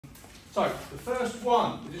So the first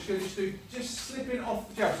one, we're just going to do slipping off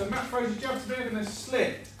the jab. So Matt throws his jab to me, I'm going to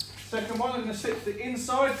slip. Second one, I'm going to slip to the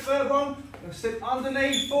inside. Third one, I'm going to slip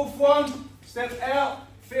underneath. Fourth one, step out.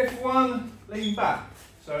 Fifth one, lean back.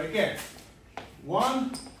 So again,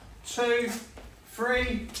 1, 2,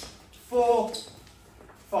 3, 4,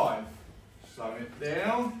 5. Slow it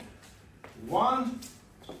down. 1,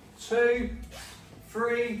 2,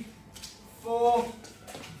 3, 4,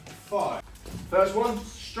 5. First one,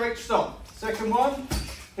 straight stop. Second one,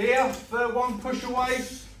 here. Third one, push away.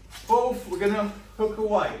 Fourth, we're going to hook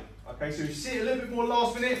away. Okay, so we sit a little bit more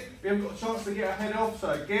last minute. We haven't got a chance to get our head off.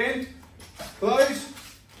 So again, close,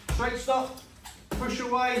 straight stop, push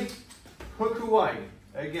away, hook away.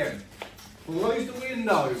 Again, close the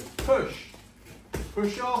window,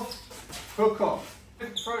 push off, hook off.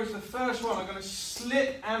 Throws the first one, I'm going to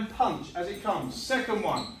slip and punch as it comes. Second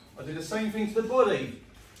one, I do the same thing to the body.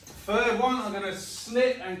 Third one, I'm going to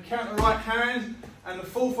slip and counter right hand. And the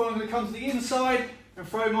fourth one, I'm going to come to the inside and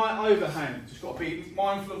throw my overhand. Just got to be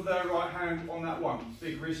mindful of the right hand on that one.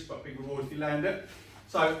 Big risk, but big reward if you land it.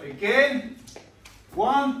 So again,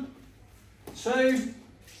 1, 2,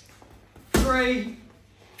 3,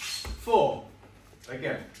 4.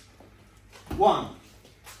 Again, 1,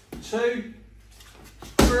 2,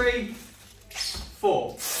 3,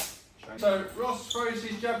 4. So Ross throws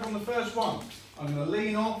his jab on the first one. I'm going to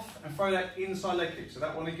lean off and throw that inside leg kick. So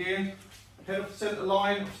that one again, head off the centre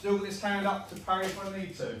line, still got this hand up to parry if I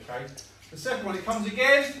need to, okay? The second one, it comes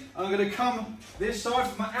again. I'm going to come this side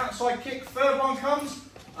for my outside kick. Third one comes,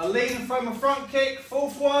 I lean and throw my front kick.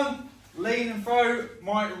 Fourth one, lean and throw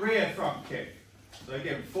my rear front kick. So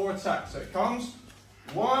again, 4 attacks. So it comes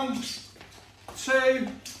 1, 2,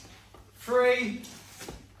 3,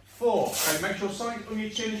 4. Okay, make sure something's on your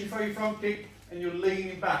chin as you throw your front kick and you're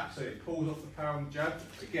leaning back so it pulls off the power on the jab.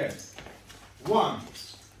 Again, 1,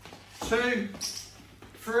 2,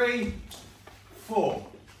 3, 4.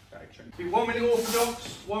 Okay, be 1 minute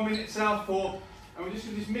orthodox, 1 minute southpaw, and we're just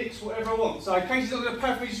going to mix whatever I want. So in case it's not going to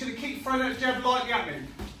pass, we're just going to keep throwing that jab lightly at me.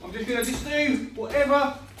 I'm just going to do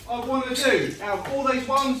whatever I want to do out of all those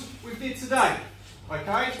ones we did today.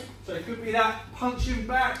 Okay, so it could be that punching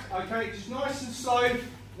back. Okay, just nice and slow.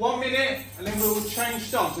 1 minute, and then we'll change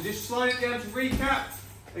stance. So just slide it down to recap.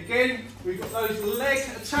 Again, we've got those leg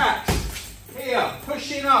attacks here,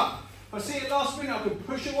 pushing up. If I see it last minute, I can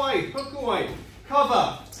push away, hook away,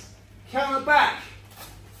 cover, counter back,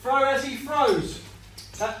 throw as he throws.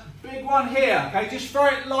 That big one here, okay, just throw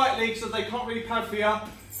it lightly so they can't really pad for you,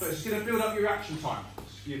 but it's going to build up your action time.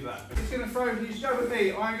 Just give that. He's going to throw his jab at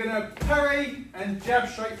me. I'm going to parry and jab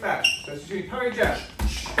straight back. So it's going to be parry, jab,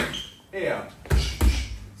 here.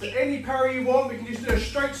 So any parry you want, we can just do a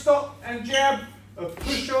straight stop and jab, a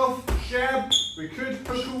push off, jab. We could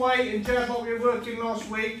hook away and jab like we were working last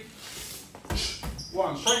week.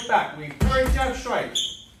 1, straight back. We parry, jab, straight.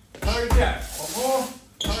 Parry, jab. 1 more.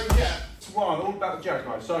 Parry, jab. 1. All about the jab,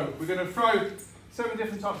 guys. So we're going to throw 7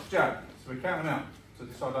 different types of jab. So we count them out. So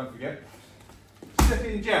this I don't forget. Step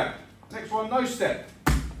in, jab. Next one, no step.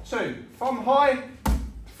 2, thumb high.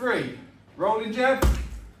 3, rolling jab.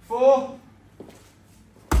 4,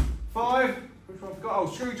 5, which one I forgot? Oh,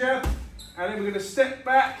 screw jab. And then we're going to step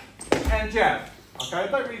back and jab. Okay, I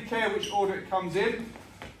don't really care which order it comes in,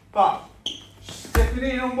 but stepping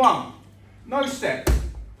in on 1, no step.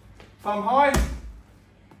 Thumb high,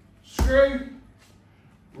 screw,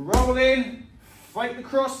 roll in, fake the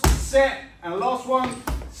cross, set, and last one,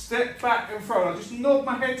 step back and throw. I just nod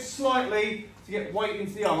my head slightly to get weight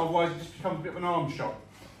into the arm, otherwise it just becomes a bit of an arm shot.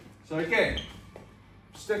 So again,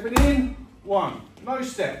 stepping in, 1, no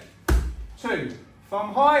step. 2,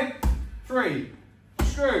 thumb high. 3,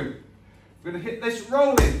 screw. We're going to hit this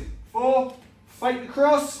rolling. 4, fake the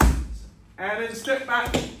cross, and then step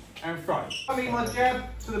back and throw. I mean my jab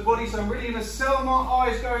to the body, so I'm really going to sell my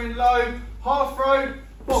eyes going low, half throw,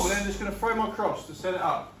 boom, and then I'm just going to throw my cross to set it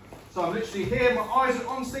up. So I'm literally here, my eyes are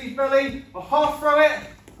on Steve's belly, I half throw it,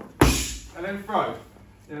 and then throw.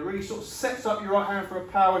 And it really sort of sets up your right hand for a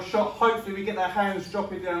power shot. Hopefully we get our hands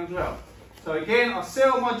dropping down as well. So again, I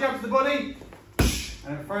sell my jab to the body,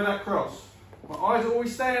 and then throw that cross. My eyes are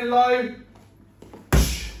always staying low,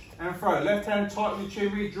 and throw. Left hand tight on your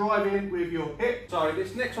chin, really drive in with your hip. So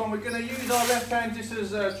this next one, we're going to use our left hand just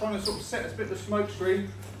as trying to sort of set a bit of the smoke screen.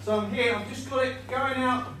 So I'm here, I've just got it going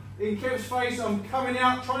out in Kev's face, I'm coming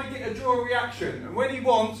out, trying to get a draw reaction. And when he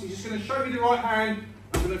wants, he's just going to show me the right hand,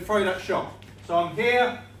 I'm going to throw that shot. So I'm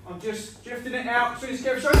here, I'm just drifting it out. As soon as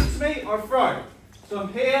Kev shows it to me, I throw. So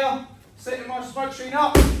I'm here, setting my smoke screen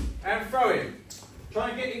up and throwing.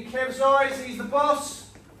 Trying to get in Kev's eyes, he's the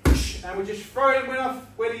boss. And we're just throwing it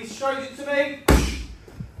when he shows it to me.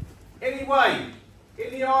 Anyway,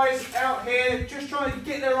 in the eyes, out here, just trying to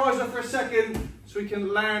get their eyes off for a second so we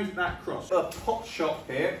can land that cross. A pot shot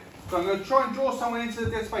here. So I'm going to try and draw someone into the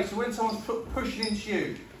dead space. So when someone's pushing into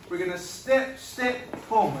you, we're going to step,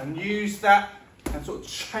 boom, and use that and sort of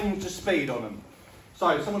change the speed on them. So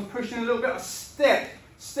if someone's pushing a little bit, a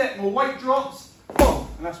step, more weight drops, boom,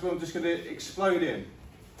 and that's where I'm just going to explode in.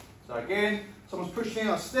 So again, someone's pushing in,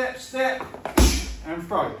 I step, and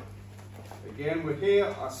throw. Again, we're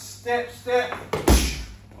here, I step.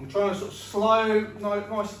 I'm trying to sort of slow,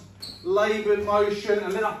 nice laboured motion,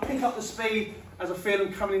 and then I pick up the speed as I feel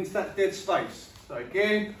them coming into that dead space. So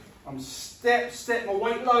again, I'm step, my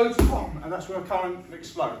weight loads, boom, and that's where I come and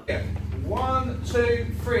explode. Yeah. 1, 2,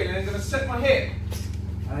 3, and then I'm going to set my hip,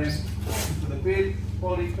 and then with a big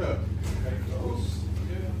body hook. Okay,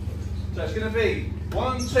 so it's going to be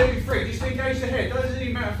 1, 2, 3, just engage the head. Doesn't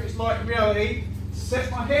even matter if it's like reality.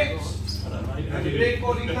 Set my hips, and a big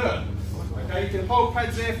body hook. Okay, you can hold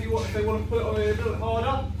pads there if they want to put it on a little bit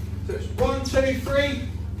harder. So it's 1, 2, 3,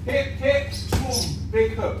 hip, boom,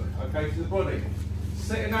 big hook, okay, to the body.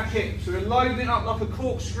 Setting that hip, so we're loading it up like a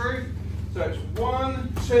corkscrew. So it's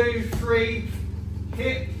 1, 2, 3,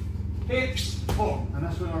 hip, boom, and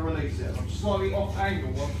that's when I release it. I'm slightly off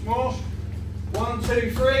angle. Once more. 1,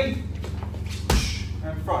 2, 3,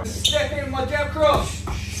 and throw. Step in my jab cross.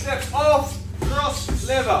 Step off, cross,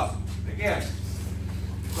 lever. Again.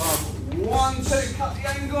 So 1, 2, cut the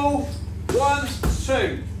angle. 1,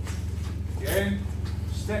 2. Again.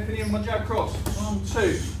 Stepping in my jab cross. 1,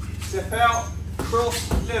 2. Step out,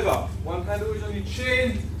 cross, lever. One hand always on your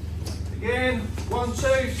chin. Again. 1,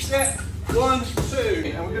 2. Step. 1,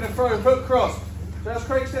 2. And we're going to throw a hook cross. So as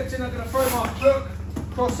Craig steps in, I'm going to throw my hook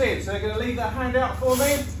cross in. So they're going to leave that hand out for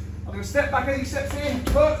me. I'm going to step back as he steps in,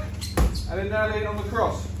 hook, and then nail in on the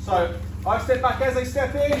cross. So I step back as they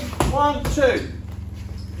step in. 1, 2.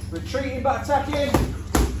 Retreating but attacking.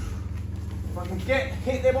 If I can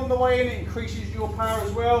hit them on the way in, it increases your power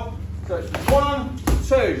as well. So it's 1,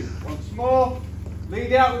 2. Once more.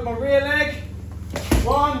 Lead out with my rear leg.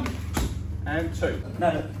 1 and 2.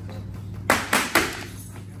 No.